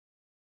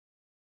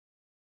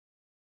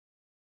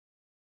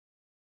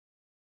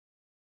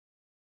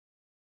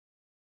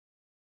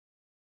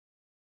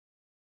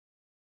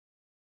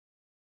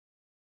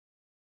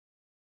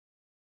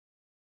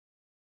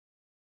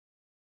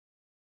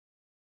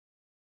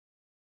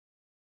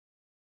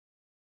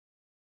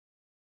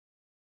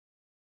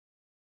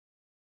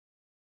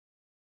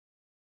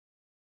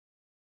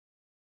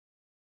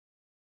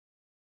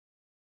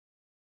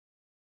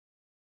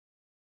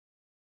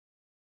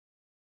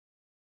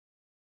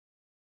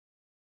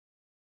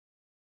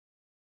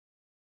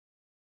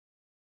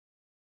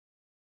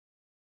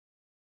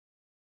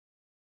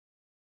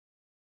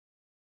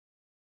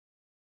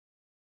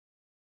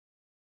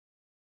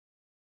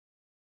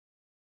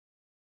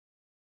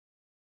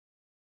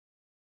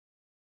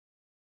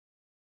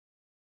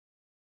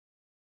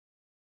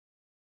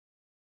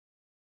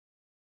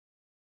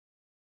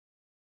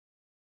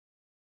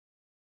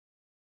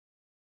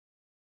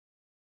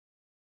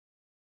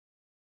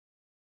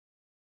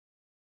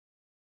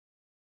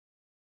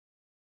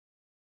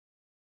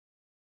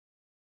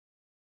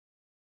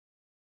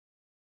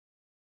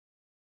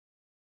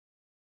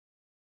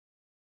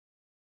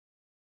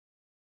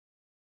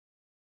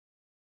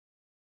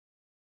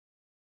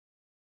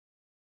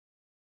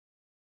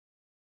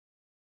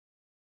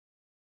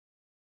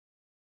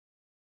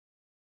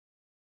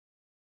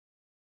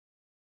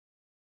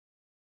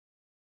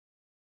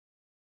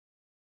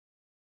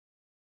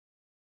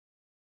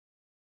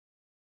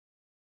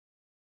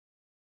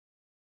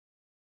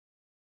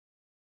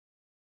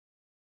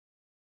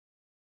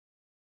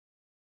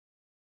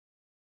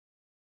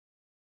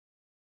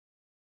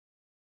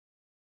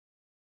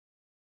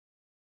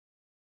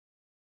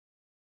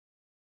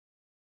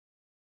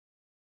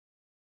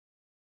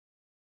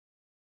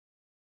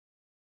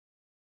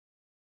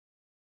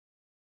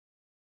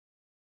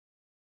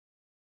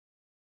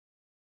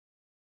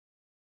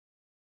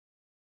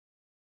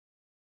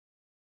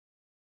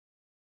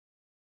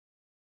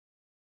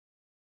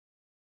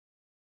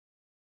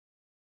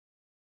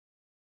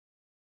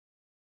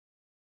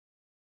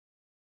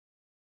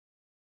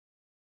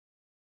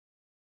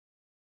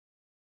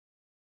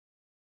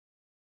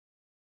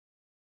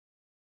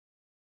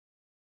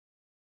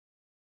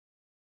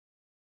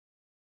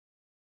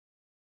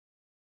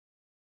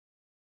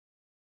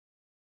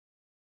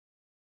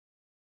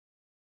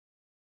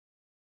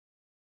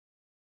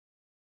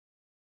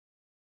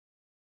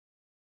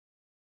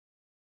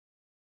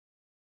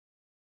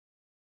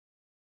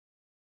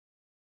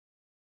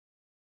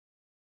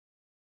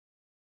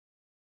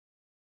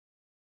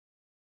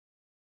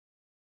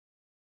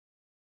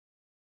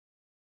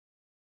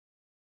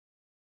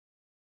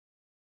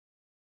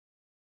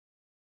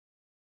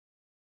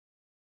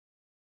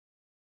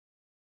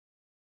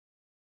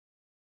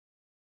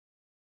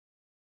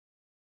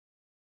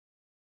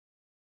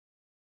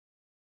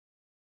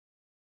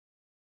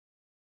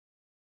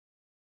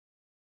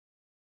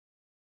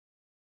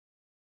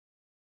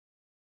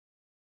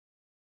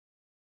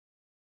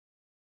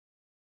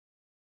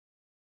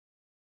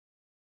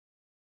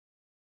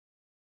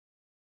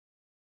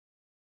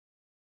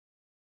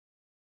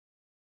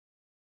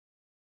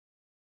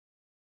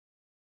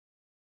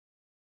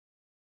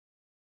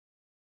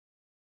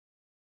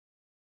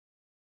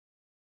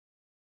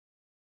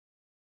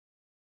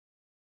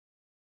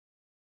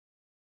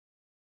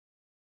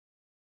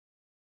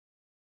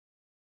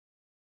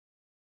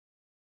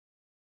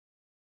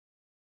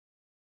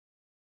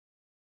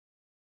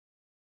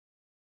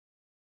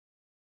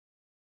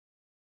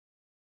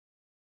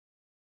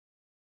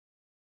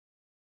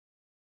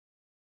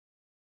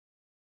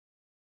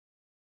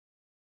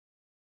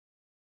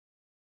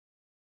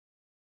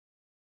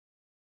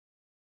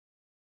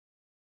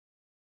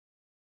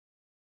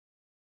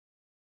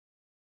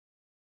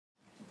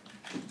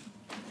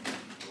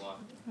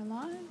We're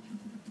live.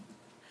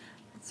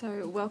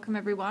 So welcome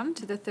everyone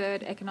to the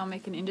third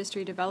Economic and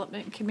Industry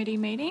Development Committee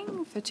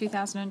meeting for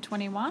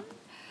 2021.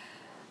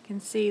 I can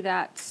see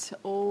that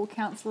all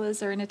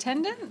councillors are in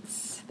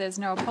attendance. There's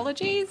no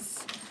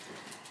apologies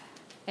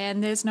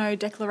and there's no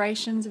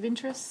declarations of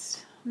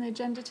interest on the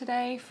agenda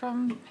today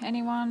from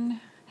anyone.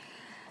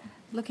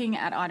 Looking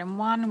at item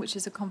 1, which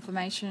is a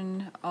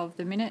confirmation of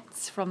the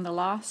minutes from the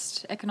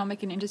last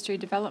Economic and Industry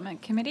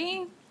Development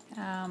Committee.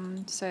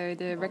 So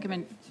the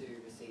recommend to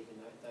receive and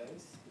note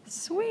those.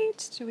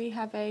 Sweet. Do we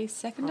have a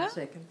seconder? I'll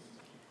second.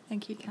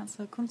 Thank you,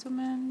 Councillor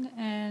Kunzelman.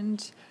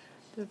 And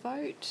the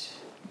vote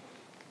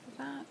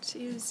for that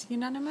is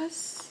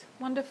unanimous.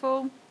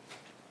 Wonderful.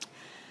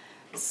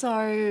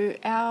 So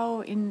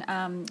our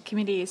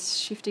committee is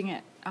shifting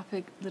it up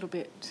a little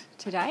bit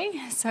today.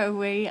 So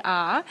we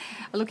are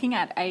looking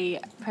at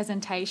a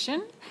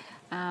presentation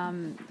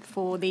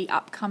for the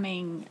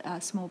upcoming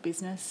Small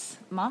Business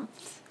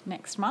Month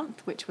next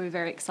month, which we're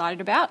very excited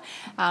about.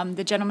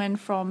 The gentlemen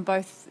from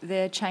both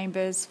the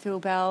chambers, Phil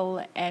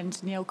Bell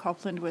and Neil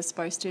Copland, were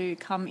supposed to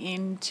come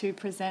in to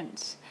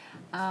present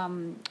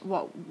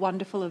what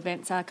wonderful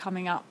events are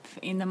coming up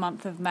in the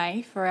month of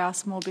May for our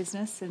small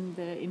business and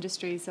the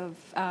industries of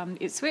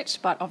Ipswich,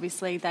 but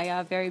obviously they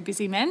are very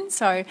busy men.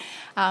 So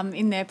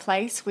in their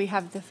place, we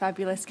have the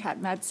fabulous Kat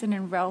Madsen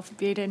and Ralph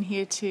Bearden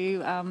here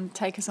to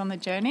take us on the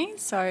journey.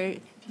 So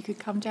if you could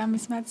come down,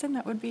 Miss Madsen,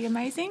 that would be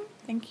amazing.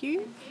 Thank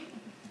you.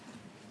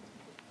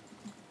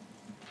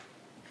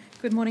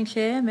 Good morning,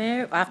 Chair,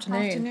 Mayor.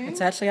 Afternoon.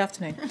 It's actually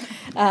afternoon.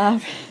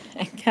 And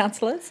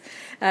councillors.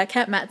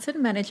 Kat Madsen,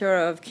 Manager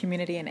of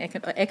Community and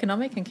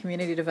Economic and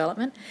Community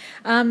Development.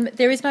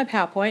 There is no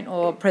PowerPoint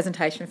or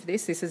presentation for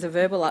this. This is a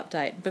verbal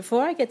update.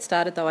 Before I get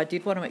started, though, I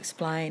did want to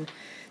explain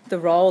the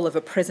role of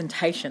a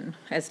presentation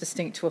as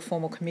distinct to a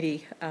formal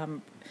committee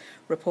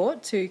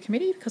report to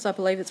committee, because I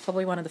believe it's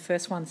probably one of the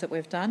first ones that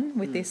we've done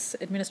with this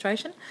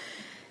administration.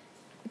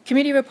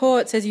 Committee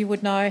reports, as you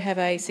would know, have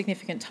a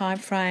significant time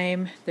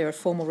frame. They're a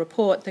formal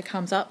report that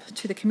comes up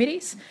to the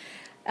committees.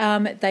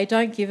 They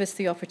don't give us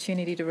the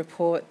opportunity to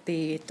report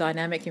the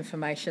dynamic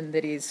information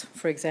that is,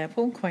 for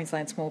example,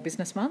 Queensland Small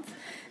Business Month,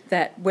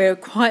 that where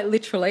quite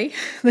literally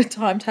the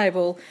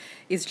timetable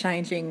is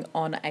changing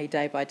on a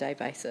day-by-day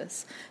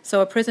basis. So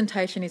a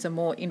presentation is a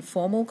more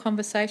informal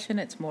conversation.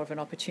 It's more of an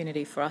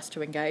opportunity for us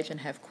to engage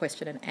and have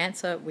question and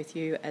answer with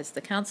you as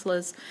the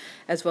councillors,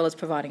 as well as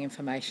providing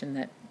information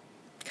that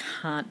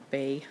can't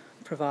be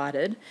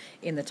provided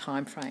in the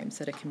timeframes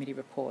that a committee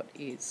report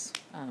is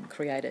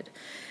created.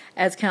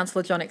 As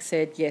Councillor Jonik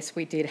said, yes,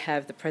 we did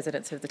have the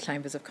presidents of the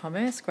Chambers of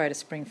Commerce, Greater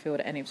Springfield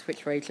and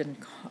Ipswich Region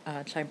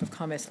Chamber of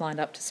Commerce lined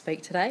up to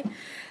speak today.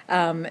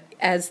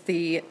 As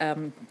the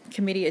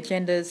committee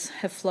agendas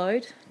have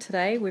flowed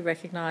today, we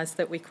recognise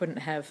that we couldn't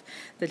have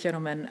the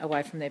gentlemen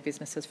away from their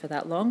businesses for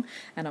that long,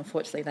 and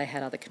unfortunately they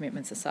had other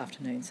commitments this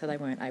afternoon, so they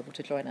weren't able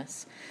to join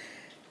us.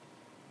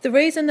 The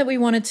reason that we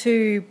wanted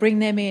to bring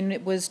them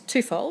in was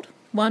twofold.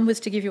 One was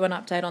to give you an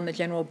update on the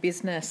general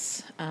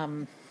business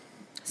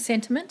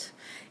sentiment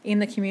in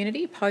the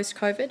community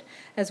post-COVID,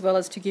 as well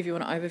as to give you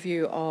an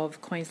overview of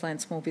Queensland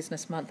Small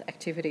Business Month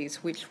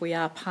activities, which we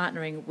are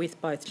partnering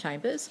with both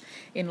chambers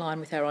in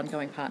line with our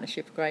ongoing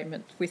partnership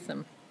agreement with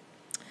them.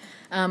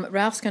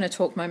 Ralph's going to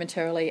talk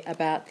momentarily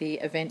about the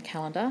event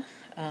calendar.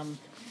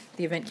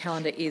 The event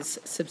calendar is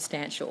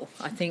substantial.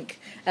 I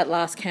think at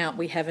last count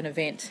we have an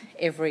event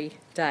every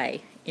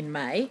day in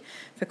May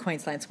for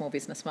Queensland Small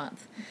Business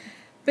Month.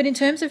 But in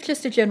terms of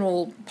just a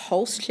general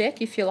pulse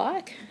check, if you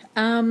like,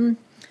 from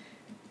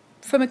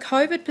a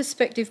COVID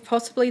perspective,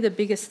 possibly the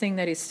biggest thing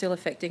that is still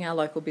affecting our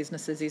local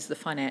businesses is the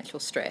financial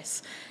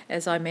stress.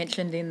 As I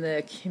mentioned in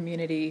the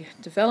Community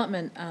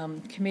Development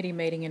Committee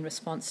meeting in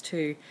response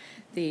to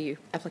the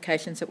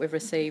applications that we've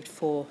received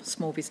for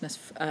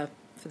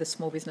the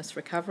Small Business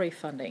Recovery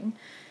Funding,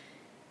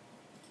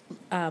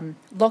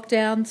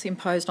 lockdowns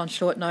imposed on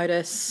short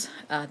notice,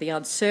 the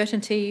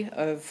uncertainty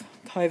of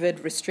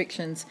COVID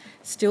restrictions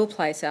still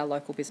place our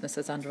local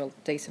businesses under a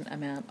decent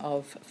amount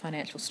of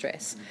financial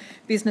stress.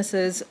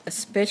 Businesses,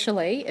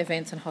 especially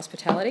events and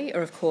hospitality,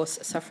 are of course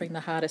suffering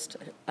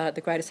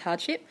the greatest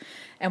hardship,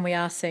 and we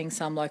are seeing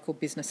some local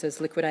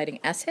businesses liquidating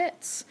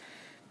assets,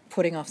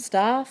 putting off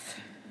staff,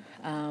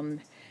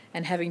 and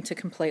having to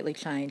completely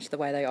change the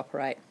way they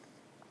operate.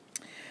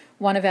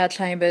 One of our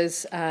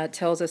chambers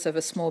tells us of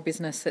a small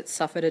business that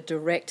suffered a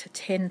direct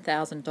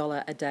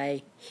 $10,000 a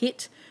day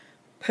hit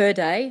per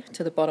day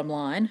to the bottom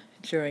line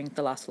during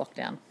the last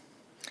lockdown.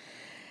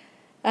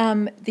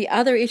 The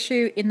other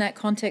issue in that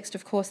context,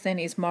 of course, then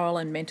is moral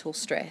and mental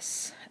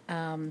stress.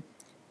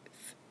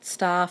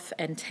 Staff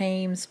and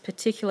teams,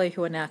 particularly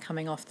who are now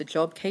coming off the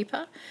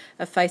JobKeeper,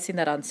 are facing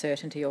that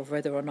uncertainty of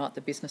whether or not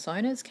the business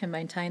owners can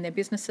maintain their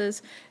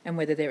businesses and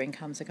whether their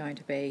incomes are going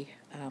to be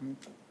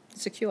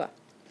secure.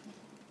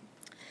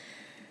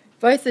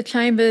 Both the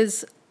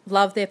chambers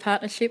love their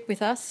partnership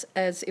with us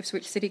as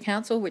Ipswich City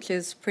Council, which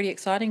is pretty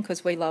exciting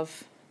because we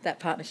love that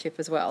partnership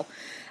as well.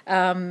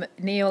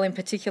 Neil in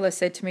particular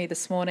said to me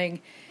this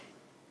morning,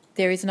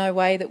 There is no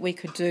way that we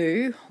could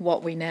do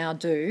what we now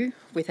do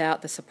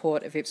without the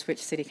support of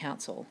Ipswich City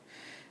Council.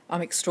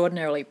 I'm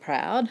extraordinarily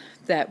proud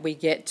that we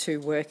get to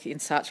work in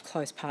such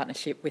close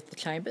partnership with the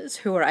chambers,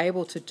 who are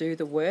able to do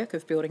the work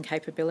of building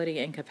capability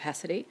and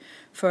capacity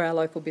for our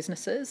local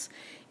businesses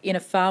in a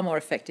far more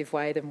effective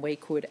way than we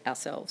could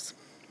ourselves.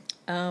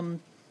 The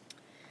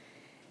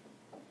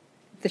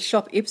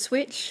Shop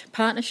Ipswich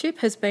partnership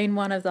has been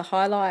one of the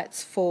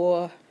highlights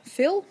for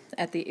Phil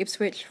at the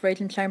Ipswich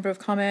Region Chamber of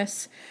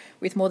Commerce,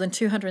 with more than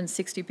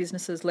 260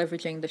 businesses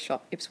leveraging the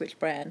Shop Ipswich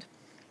brand.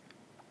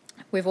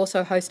 We've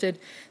also hosted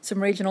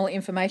some regional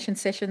information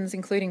sessions,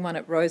 including one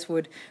at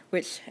Rosewood,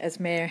 which, as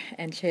Mayor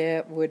and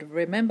Chair would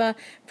remember,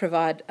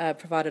 provided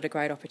a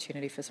great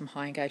opportunity for some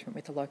high engagement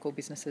with the local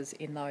businesses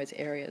in those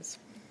areas.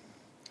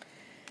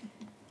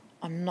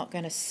 I'm not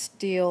going to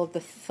steal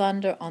the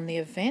thunder on the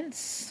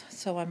events,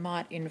 so I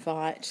might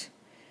invite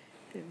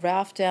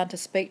Ralph down to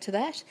speak to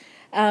that.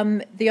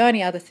 The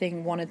only other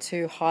thing wanted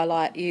to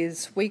highlight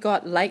is we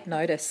got late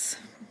notice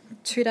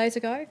 2 days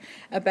ago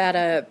about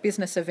a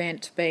business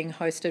event being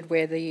hosted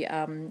where the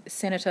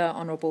Senator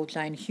Honourable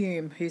Jane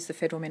Hume, who's the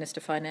Federal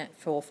Minister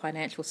for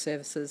Financial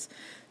Services,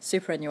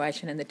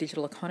 Superannuation and the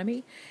Digital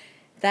Economy,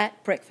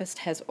 that breakfast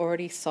has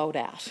already sold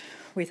out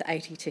with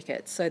 80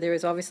 tickets. So there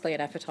is obviously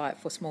an appetite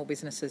for small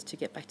businesses to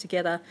get back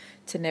together,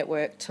 to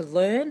network, to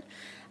learn,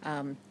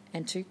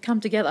 and to come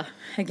together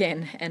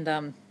again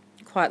and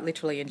quite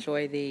literally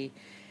enjoy the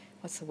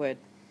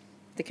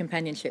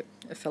companionship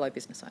of fellow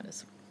business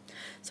owners.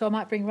 So I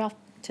might bring Ralph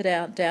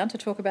down to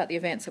talk about the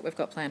events that we've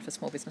got planned for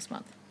Small Business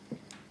Month.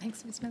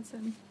 Thanks, Ms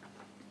Madsen.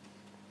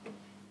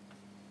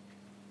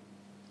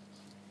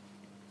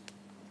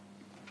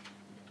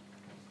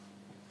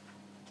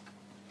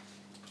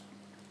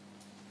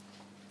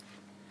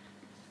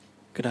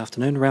 Good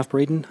afternoon, Ralph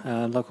Breeden,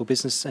 Local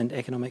Business and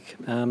Economic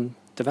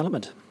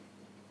Development.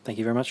 Thank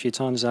you very much for your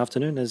time this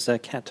afternoon. As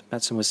Kat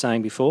Matson was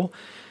saying before,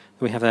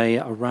 we have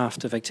a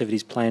raft of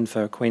activities planned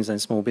for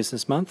Queensland Small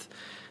Business Month,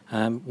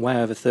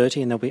 way over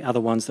 30, and there'll be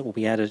other ones that will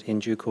be added in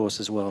due course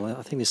as well.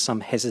 I think there's some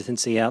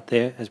hesitancy out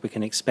there, as we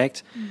can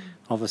expect.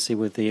 Obviously,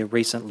 with the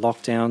recent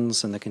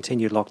lockdowns and the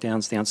continued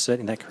lockdowns, the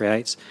uncertainty that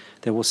creates,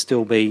 there will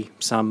still be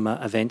some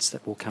events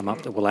that will come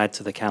up that will add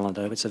to the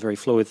calendar. It's a very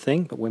fluid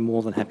thing, but we're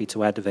more than happy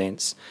to add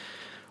events.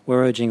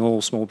 We're urging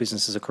all small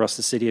businesses across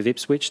the city of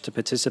Ipswich to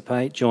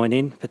participate, join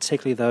in,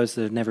 particularly those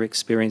that have never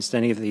experienced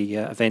any of the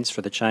events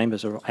for the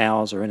chambers or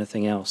ours or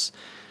anything else.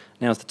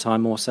 Now's the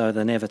time more so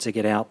than ever to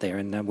get out there,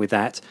 and with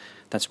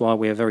that's why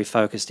we're very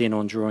focused in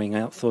on drawing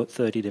out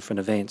 30 different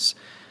events.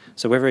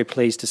 So we're very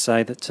pleased to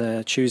say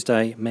that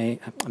Tuesday, May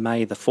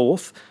the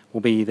 4th,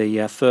 will be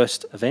the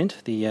first event.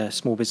 The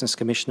Small Business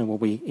Commissioner will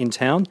be in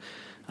town,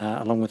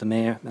 along with the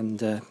Mayor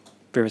and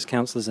various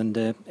councillors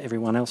and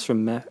everyone else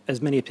from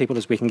as many people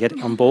as we can get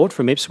on board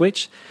from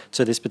Ipswich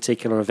to this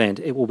particular event.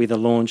 It will be the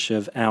launch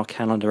of our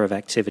calendar of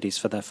activities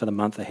for the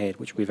month ahead,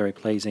 which will be very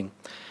pleasing.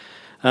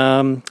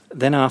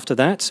 Then after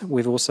that,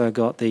 we've also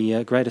got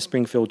the Greater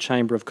Springfield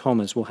Chamber of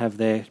Commerce will have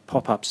their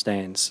pop-up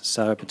stands.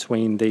 So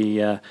between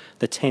the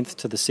 10th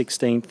to the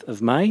 16th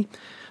of May,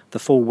 the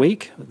full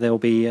week, there'll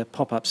be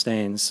pop-up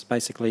stands.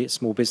 Basically, a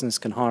small business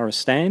can hire a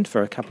stand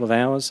for a couple of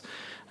hours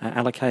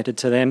allocated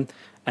to them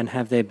and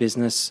have their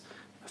business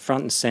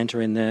front and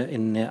centre in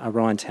the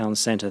Orion Town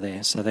Centre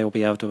there. So they'll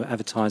be able to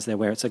advertise there,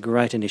 where it's a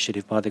great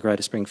initiative by the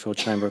Greater Springfield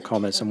Chamber of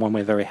Commerce and one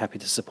we're very happy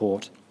to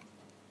support.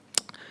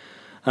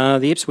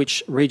 The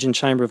Ipswich Region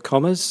Chamber of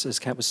Commerce, as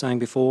Kat was saying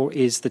before,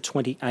 is the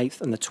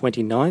 28th and the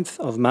 29th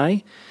of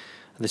May.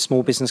 The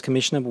Small Business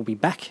Commissioner will be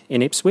back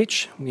in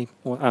Ipswich. We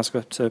will ask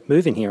her to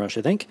move in here, I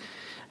should think.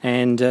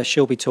 And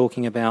she'll be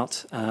talking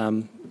about,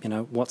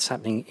 what's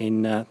happening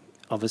in,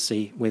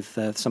 obviously, with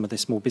some of the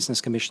Small Business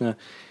Commissioner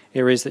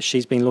areas that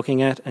she's been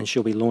looking at, and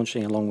she'll be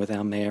launching along with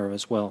our Mayor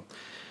as well.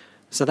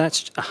 So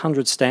that's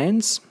 100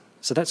 stands.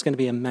 So that's going to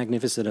be a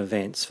magnificent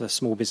event for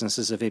small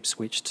businesses of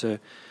Ipswich to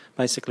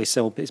basically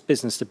sell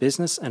business to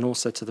business and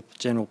also to the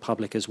general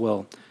public as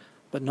well.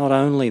 But not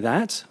only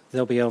that,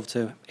 they'll be able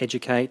to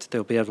educate,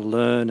 they'll be able to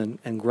learn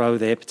and grow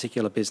their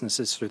particular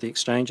businesses through the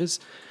exchanges.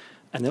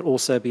 And there'll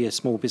also be a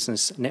small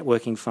business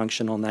networking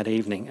function on that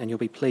evening. And you'll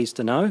be pleased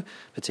to know,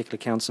 particularly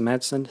Councillor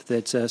Madsen,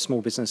 that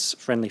small business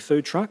friendly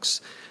food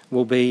trucks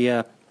will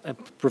be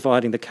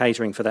providing the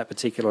catering for that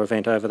particular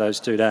event over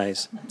those 2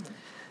 days.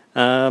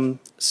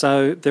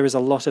 So there is a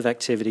lot of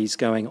activities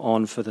going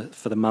on for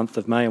the month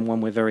of May, and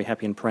one we're very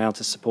happy and proud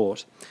to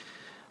support.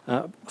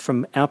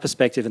 From our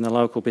perspective in the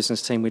local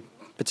business team, we'd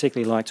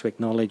particularly like to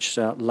acknowledge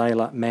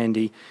Layla,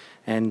 Mandy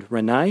and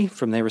Renee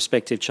from their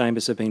respective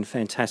chambers have been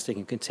fantastic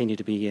and continue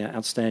to be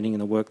outstanding in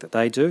the work that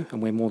they do,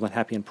 and we're more than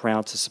happy and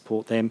proud to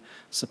support them,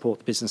 support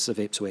the business of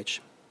Ipswich.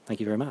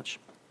 Thank you very much.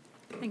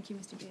 Thank you,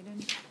 Mr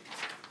Bearden.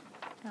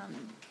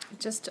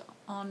 Just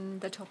on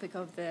the topic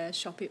of the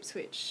Shop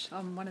Ipswich,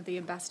 I'm one of the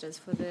ambassadors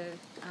for the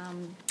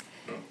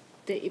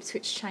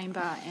Ipswich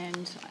Chamber,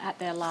 and at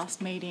their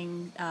last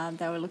meeting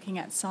they were looking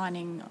at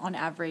signing on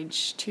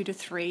average 2 to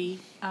 3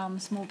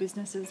 small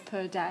businesses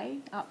per day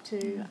up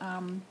to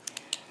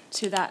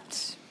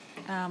that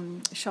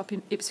Shop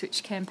in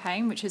Ipswich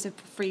campaign, which is a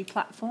free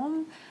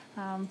platform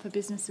for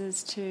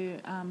businesses to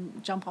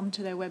jump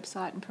onto their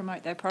website and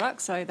promote their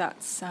products. So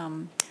that's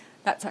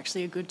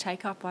actually a good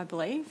take-up, I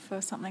believe,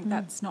 for something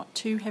that's not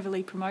too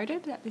heavily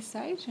promoted at this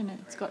stage, and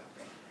it's got...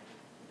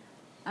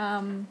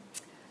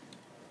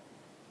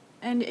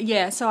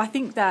 so I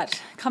think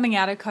that coming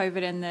out of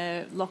COVID and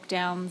the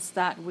lockdowns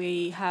that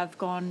we have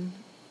gone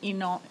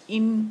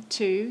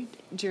into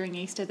during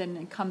Easter,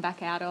 then come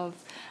back out of,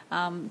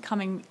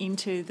 coming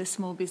into the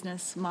Small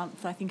Business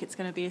Month, I think it's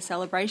going to be a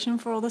celebration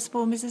for all the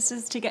small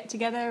businesses to get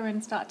together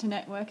and start to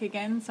network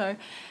again. So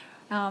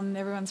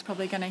everyone's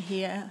probably going to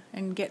hear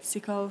and get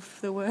sick of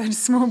the word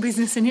small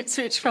business in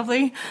Ipswich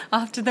probably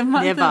after the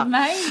month of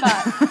May.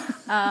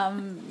 But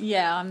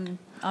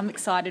I'm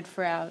excited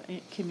for our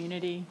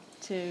community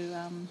to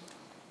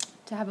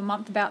have a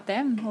month about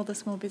them, all the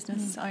small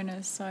business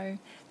owners. So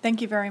thank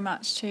you very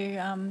much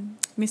to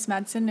Miss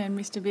Madsen and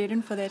Mr.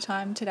 Bearden for their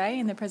time today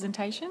in the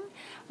presentation.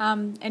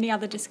 Any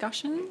other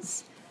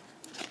discussions?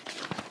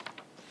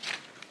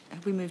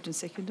 Have we moved and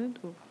seconded?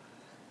 Or?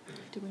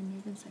 Did we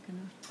move and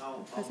second? I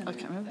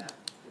can't remember. The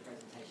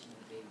presentation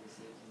will be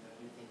received and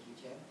noted. Thank you,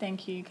 Chair.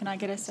 Thank you. Can I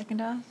get a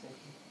seconder?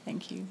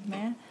 Thank you,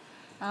 Mayor.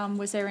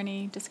 Was there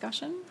any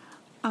discussion?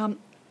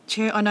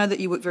 Chair, I know that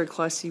you work very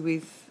closely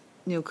with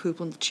Neil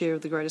Coupland, the Chair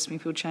of the Greater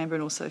Springfield Chamber,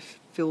 and also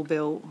Phil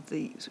Bell.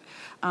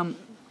 Are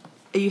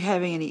you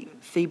having any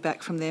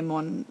feedback from them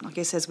on, I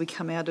guess, as we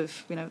come out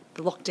of, the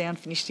lockdown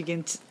finished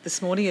again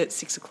this morning at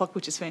 6 o'clock,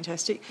 which is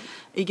fantastic.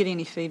 Are you getting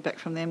any feedback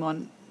from them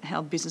on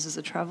how businesses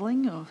are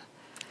travelling? Or?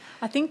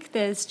 I think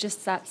there's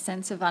just that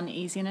sense of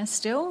uneasiness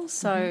still.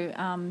 So,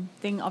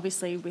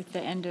 obviously with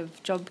the end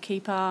of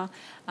JobKeeper,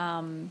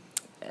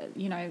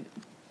 CBA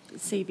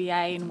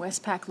and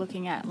Westpac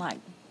looking at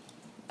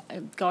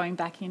going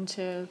back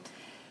into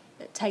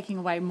taking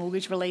away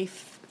mortgage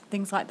relief,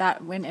 things like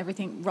that, when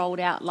everything rolled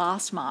out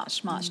last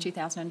March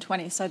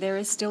 2020. So there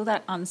is still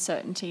that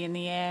uncertainty in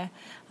the air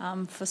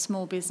for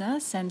small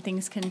business, and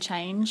things can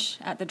change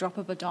at the drop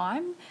of a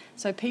dime.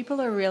 So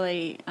people are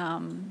really,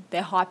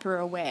 they're hyper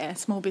aware.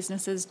 Small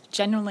businesses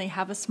generally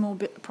have a small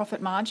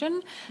profit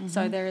margin,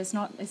 so there is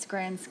not this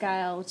grand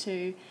scale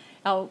to...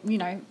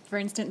 for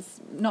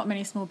instance, not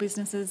many small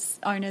businesses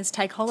owners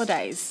take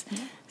holidays.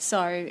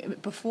 So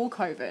before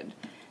COVID,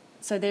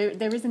 so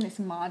there isn't this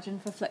margin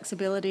for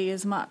flexibility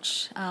as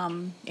much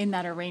in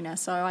that arena.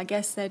 So I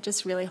guess they're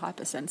just really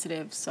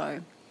hypersensitive.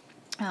 So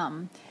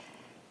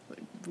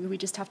we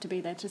just have to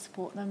be there to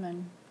support them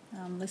and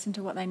listen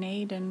to what they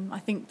need. And I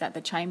think that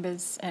the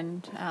chambers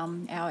and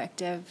our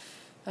ECDev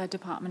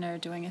department are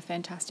doing a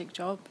fantastic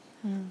job.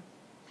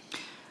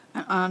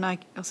 And I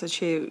also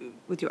share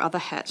with your other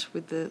hat,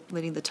 with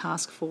leading the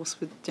task force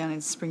down in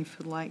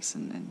Springfield Lakes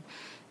and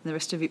the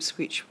rest of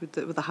Ipswich with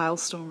the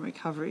hailstorm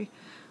recovery.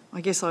 I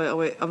guess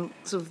I'm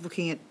sort of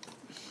looking at,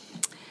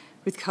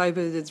 with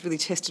COVID, it's really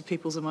tested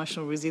people's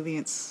emotional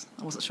resilience.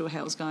 I wasn't sure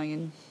how it was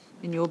going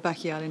in your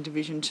backyard in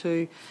Division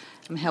 2,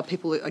 and how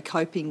people are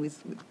coping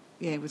with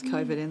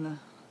COVID and the...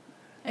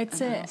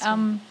 It's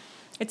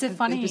a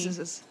funny...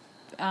 businesses.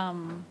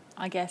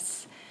 I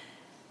guess...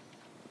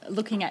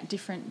 looking at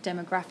different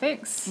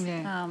demographics.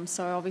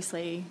 So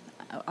obviously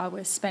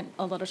I spent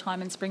a lot of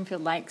time in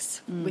Springfield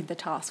Lakes with the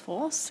task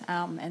force,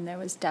 and there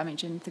was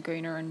damage in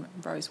Thaguna and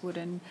Rosewood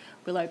and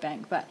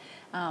Willowbank. But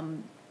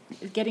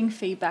getting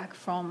feedback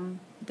from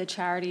the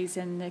charities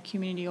and the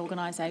community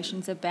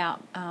organisations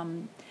about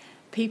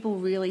people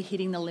really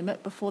hitting the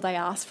limit before they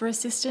ask for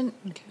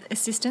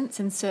assistance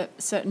in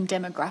certain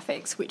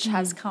demographics, which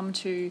has come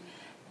to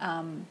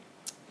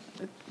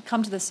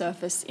the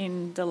surface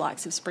in the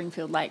likes of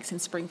Springfield Lakes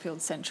and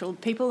Springfield Central.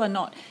 People are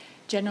not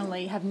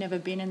generally have never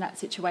been in that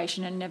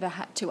situation and never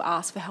had to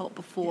ask for help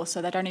before,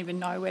 so they don't even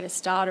know where to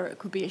start, or it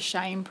could be a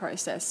shame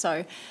process.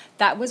 So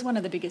that was one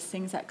of the biggest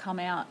things that come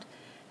out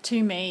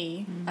to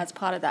me as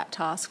part of that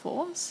task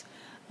force.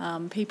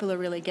 People are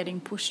really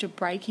getting pushed to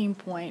breaking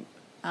point,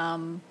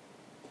 and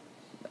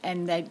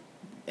they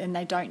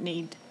don't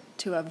need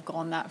to have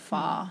gone that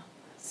far.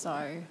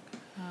 So,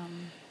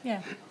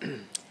 yeah.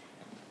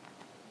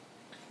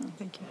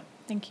 Thank you.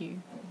 Thank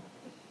you.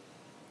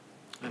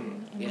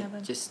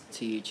 Just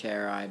to you,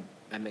 Chair,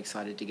 I'm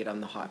excited to get on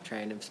the hype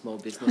train of Small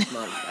Business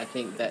Month. I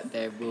think that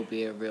there will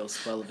be a real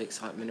swell of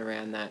excitement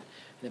around that,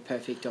 and a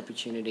perfect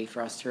opportunity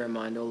for us to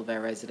remind all of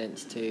our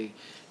residents to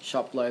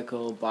shop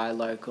local, buy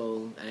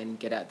local, and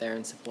get out there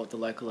and support the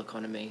local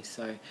economy.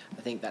 So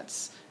I think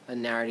that's a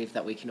narrative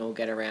that we can all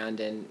get around,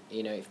 and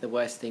if the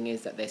worst thing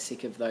is that they're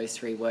sick of those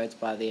three words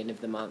by the end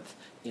of the month,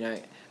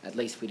 at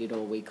least we did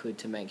all we could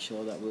to make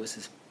sure that we were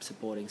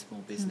supporting small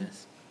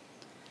business.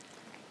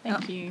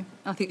 Thank you.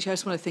 I think, Chair, I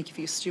just want to thank you for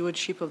your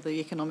stewardship of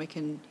the economic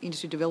and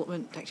industry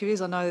development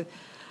activities. I know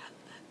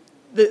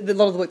a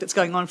lot of the work that's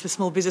going on for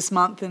Small Business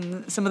Month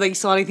and some of the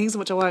exciting things,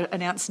 which I won't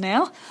announce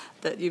now,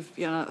 that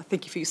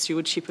thank you for your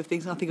stewardship of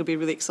things. I think it'll be a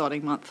really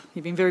exciting month.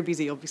 You've been very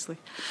busy, obviously.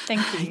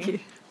 Thank you. Thank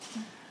you.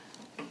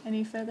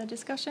 Any further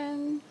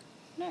discussion?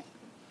 No.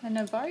 And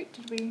a vote?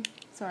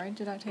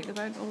 Did I take the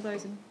vote? All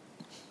those in...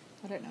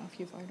 I don't know if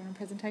you voted on a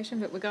presentation,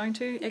 but we're going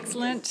to.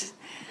 Excellent.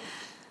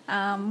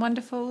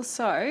 Wonderful.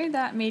 So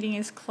that meeting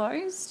is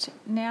closed.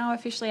 Now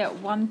officially at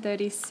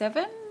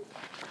 1:37,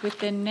 with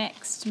the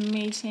next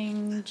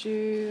meeting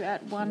due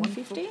at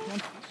 1:50.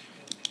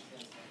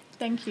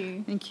 Thank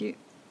you. Thank you.